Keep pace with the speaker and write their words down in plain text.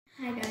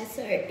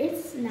so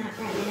it's night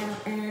right now,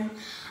 and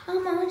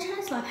I'm trying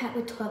to life hack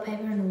with toilet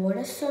paper and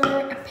water. So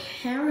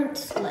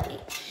apparently,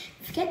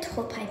 if you get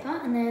toilet paper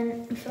and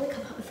then you fill a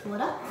cup up with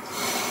water.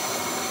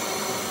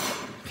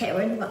 Okay,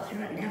 we're in the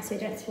bathroom right now, so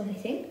we don't spill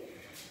anything.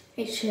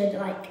 It should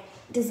like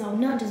dissolve,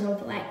 not dissolve,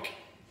 but like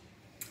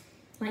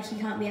you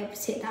can't be able to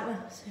see it that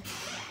well. So I'm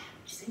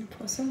just gonna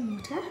pour some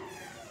water.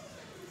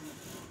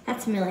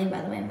 That's Millie,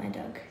 by the way, my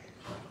dog.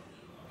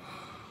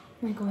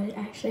 Oh my god, it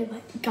actually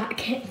like,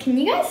 can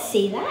you guys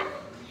see that?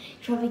 You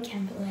probably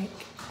can, but like,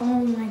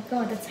 oh my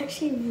god, that's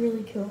actually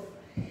really cool.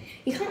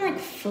 You can't like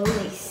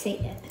fully see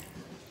it.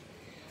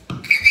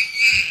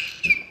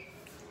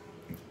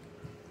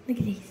 Look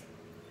at these.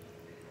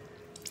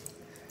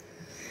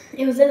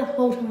 It was there the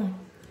whole time.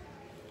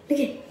 Look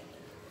at it.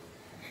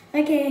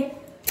 Okay,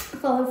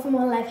 follow for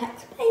more life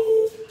hacks.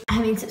 Bye.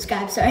 I mean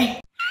subscribe, sorry.